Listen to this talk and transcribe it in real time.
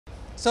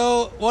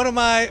So one of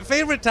my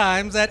favorite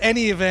times at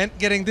any event,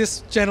 getting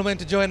this gentleman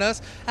to join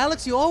us.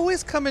 Alex, you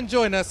always come and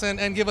join us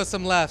and give us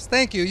some laughs.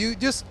 Thank you. You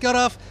just got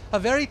off a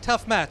very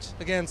tough match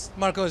against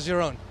Marcos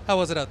Giron. How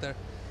was it out there?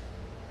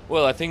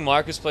 Well, I think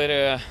Marcus played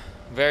a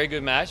very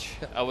good match.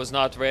 Yeah. I was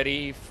not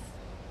ready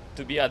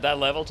to be at that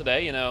level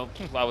today. You know,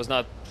 I was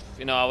not,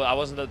 you know, I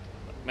wasn't,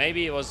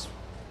 maybe it was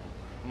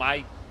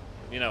my,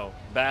 you know,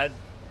 bad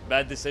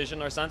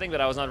decision or something,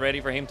 but I was not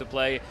ready for him to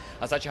play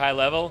at such a high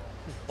level.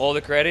 All the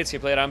credits, he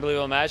played an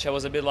unbelievable match. I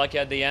was a bit lucky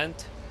at the end.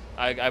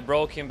 I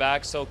broke him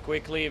back so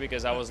quickly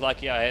because I was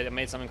lucky. I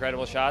made some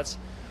incredible shots.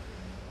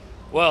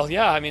 Well,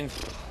 yeah, I mean,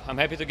 I'm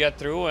happy to get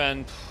through,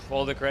 and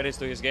all the credits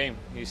to his game.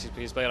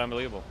 He's played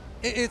unbelievable.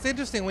 It's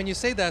interesting when you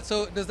say that.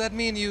 So does that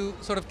mean you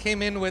sort of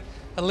came in with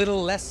a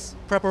little less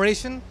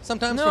preparation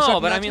sometimes? No, for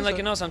certain but matches, I mean, like,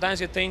 you know, sometimes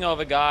you think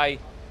of a guy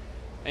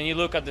and you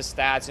look at the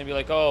stats and be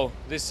like, oh,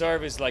 this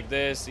serve is like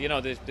this, you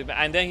know,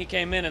 and then he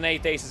came in and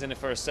 8 aces in the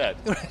first set.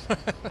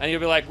 And you'll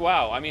be like,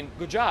 wow, I mean,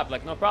 good job,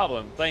 like, no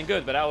problem, playing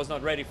good, but I was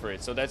not ready for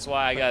it. So that's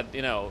why I got,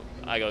 you know,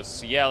 I go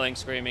yelling,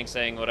 screaming,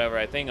 saying whatever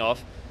I think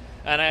of.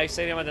 And I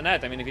say to him at the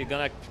net, I mean, if he's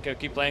going to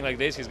keep playing like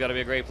this, he's got to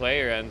be a great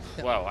player. And,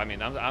 wow, I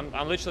mean,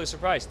 I'm literally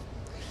surprised.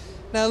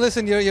 Now,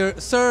 listen, your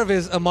serve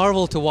is a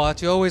marvel to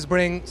watch. You always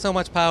bring so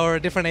much power,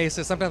 different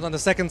aces, sometimes on the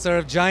second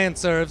serve, giant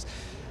serves.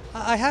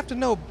 I have to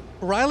know,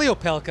 Riley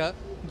Opelka,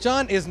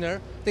 John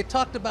Isner, they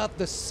talked about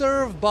the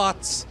serve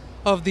bots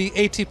of the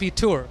ATP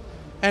Tour.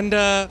 And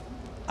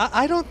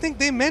I don't think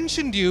they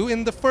mentioned you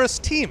in the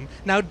first team.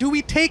 Now, do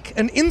we take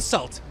an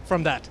insult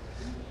from that?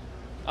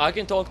 I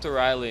can talk to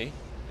Riley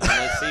and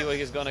let's see what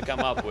he's going to come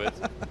up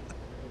with.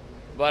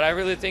 But I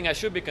really think I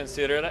should be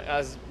considered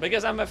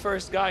because I'm my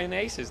first guy in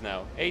aces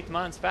now. 8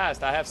 months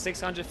passed. I have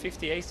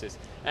 650 aces.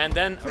 And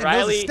then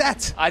Riley,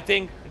 I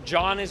think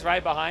John is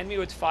right behind me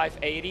with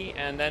 580,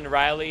 and then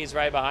Riley is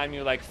right behind me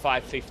with like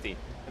 550.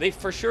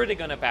 For sure they're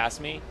going to pass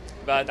me,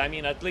 but I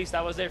mean, at least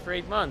I was there for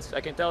 8 months. I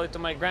can tell it to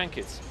my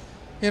grandkids.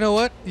 You know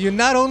what? You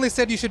not only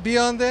said you should be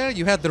on there,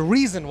 you had the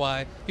reason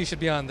why you should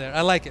be on there.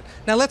 I like it.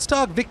 Now let's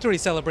talk victory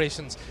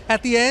celebrations.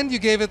 At the end, you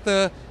gave it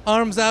the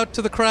arms out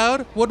to the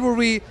crowd. What were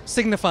we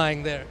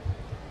signifying there?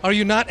 Are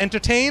you not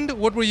entertained?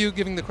 What were you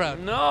giving the crowd?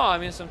 No, I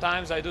mean,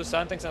 sometimes I do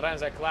something,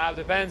 sometimes I clap.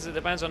 It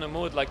depends on the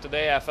mood. Like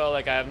today, I felt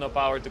like I have no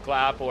power to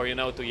clap or, you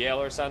know, to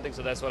yell or something,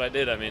 so that's what I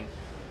did. I mean,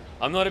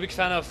 I'm not a big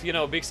fan of, you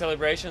know, big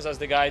celebrations as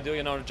the guy do,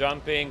 you know,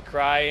 jumping,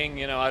 crying,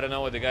 you know, I don't know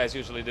what the guys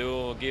usually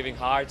do, giving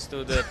hearts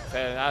to the,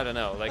 I don't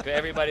know, like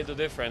everybody do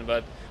different,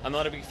 but I'm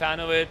not a big fan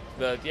of it.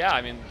 But yeah,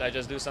 I mean, I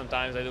just do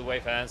sometimes, I do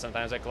wave hands,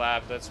 sometimes I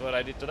clap. That's what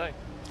I did today.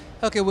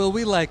 Okay, well,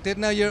 we liked it.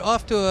 Now you're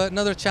off to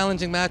another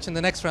challenging match in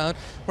the next round.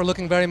 We're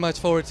looking very much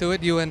forward to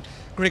it. You and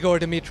Grigor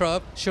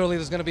Dimitrov. Surely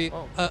there's going to be...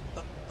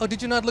 Oh,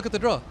 did you not look at the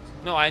draw?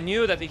 No, I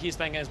knew that he's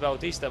playing against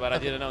Bautista, but I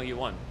didn't know he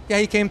won. Yeah,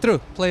 he came through.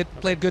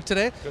 Played good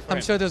today. Good I'm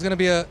sure there's going to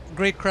be a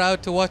great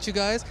crowd to watch you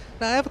guys.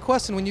 Now, I have a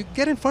question. When you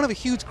get in front of a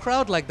huge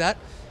crowd like that,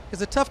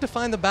 is it tough to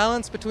find the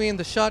balance between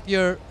the shot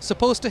you're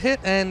supposed to hit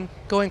and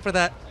going for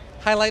that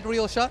highlight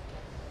reel shot?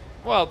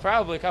 Well,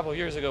 probably a couple of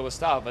years ago was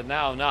tough, but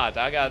now not.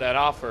 I got that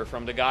offer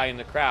from the guy in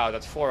the crowd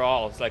at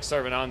 4-all. It's like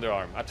serving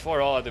underarm. At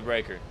 4-all at the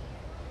breaker.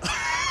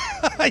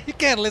 You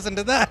can't listen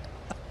to that.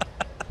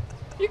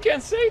 You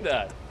can't say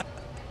that.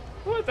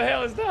 What the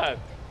hell is that?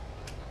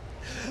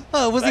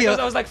 Oh, was he?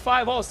 I was like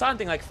 5-all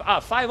something, like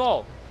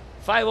 5-all.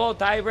 5-all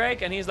tie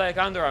break, and he's like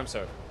underarm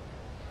serve.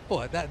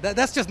 Boy,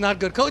 that's just not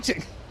good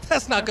coaching.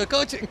 That's not good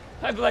coaching.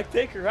 I'd be like,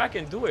 take your rack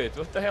and do it.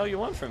 What the hell you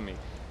want from me?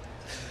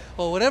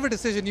 Well, whatever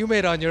decision you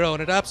made on your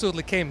own, it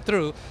absolutely came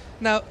through.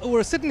 Now,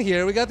 we're sitting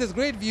here, we got this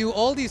great view,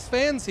 all these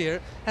fans here,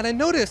 and I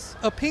notice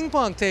a ping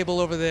pong table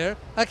over there.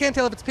 I can't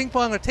tell if it's ping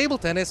pong or table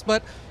tennis,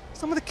 but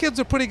some of the kids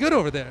are pretty good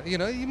over there. You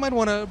know, you might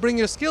want to bring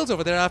your skills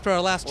over there after our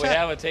last chat. We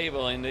have a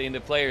table in the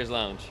players'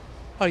 lounge.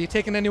 Are you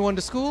taking anyone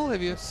to school?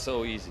 Have you?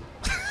 So easy.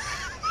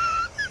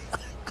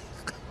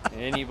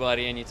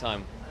 Anybody,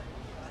 anytime.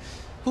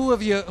 Who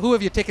have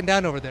you taken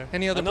down over there?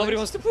 Any other players? Nobody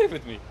wants to play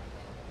with me.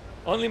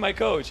 Only my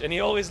coach, and he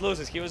always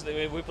loses.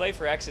 We play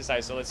for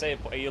exercise, so let's say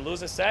you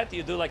lose a set,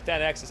 you do like 10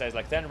 exercises,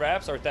 like 10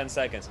 reps or 10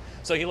 seconds.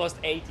 So he lost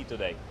 80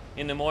 today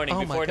in the morning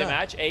before the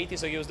match, 80.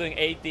 So he was doing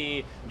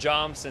 80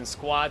 jumps and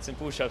squats and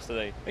push-ups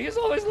today. He's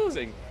always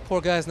losing. Poor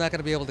guy's not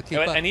going to be able to keep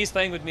up. And he's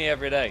playing with me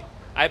every day.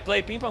 I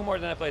play ping pong more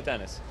than I play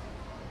tennis.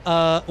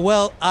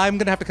 Well, I'm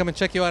going to have to come and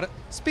check you out.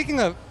 Speaking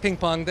of ping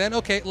pong then,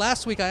 okay,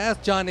 last week I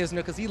asked John Isner,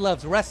 because he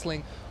loves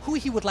wrestling, who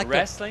he would like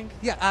wrestling? to...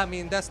 Yeah, I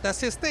mean,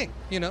 that's his thing,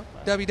 you know,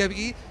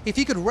 WWE. If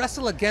he could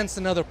wrestle against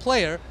another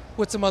player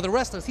with some other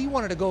wrestlers, he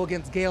wanted to go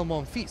against Gael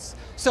Monfils.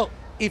 So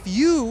if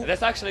you...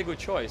 That's actually a good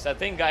choice. I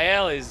think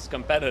Gael is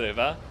competitive,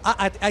 huh?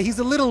 He's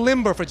a little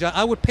limber for John.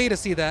 I would pay to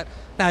see that.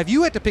 Now, if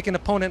you had to pick an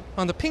opponent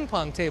on the ping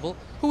pong table,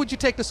 who would you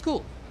take to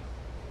school?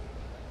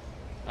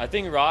 I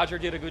think Roger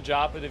did a good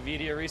job with the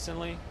video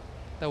recently.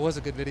 That was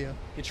a good video.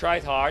 He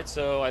tried hard,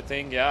 so I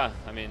think, yeah,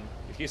 I mean,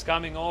 if he's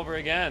coming over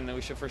again, then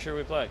we should for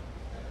sure play.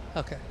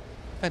 Okay.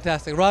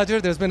 Fantastic.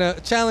 Roger, there's been a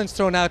challenge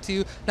thrown out to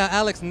you. Now,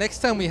 Alex, next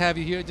time we have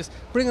you here, just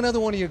bring another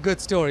one of your good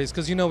stories,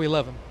 because you know we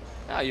love them.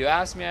 No, you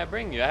ask me, I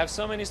bring you. I have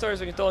so many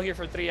stories we can tell here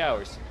for 3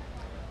 hours.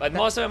 But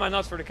most of them are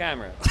not for the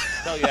camera.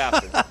 I'll tell you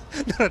after.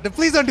 No,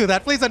 please don't do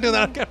that. Please don't do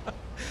that on camera.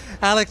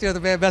 Alex, you're the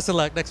man. Best of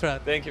luck next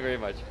round. Thank you very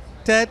much.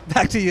 Ted,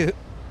 back to you.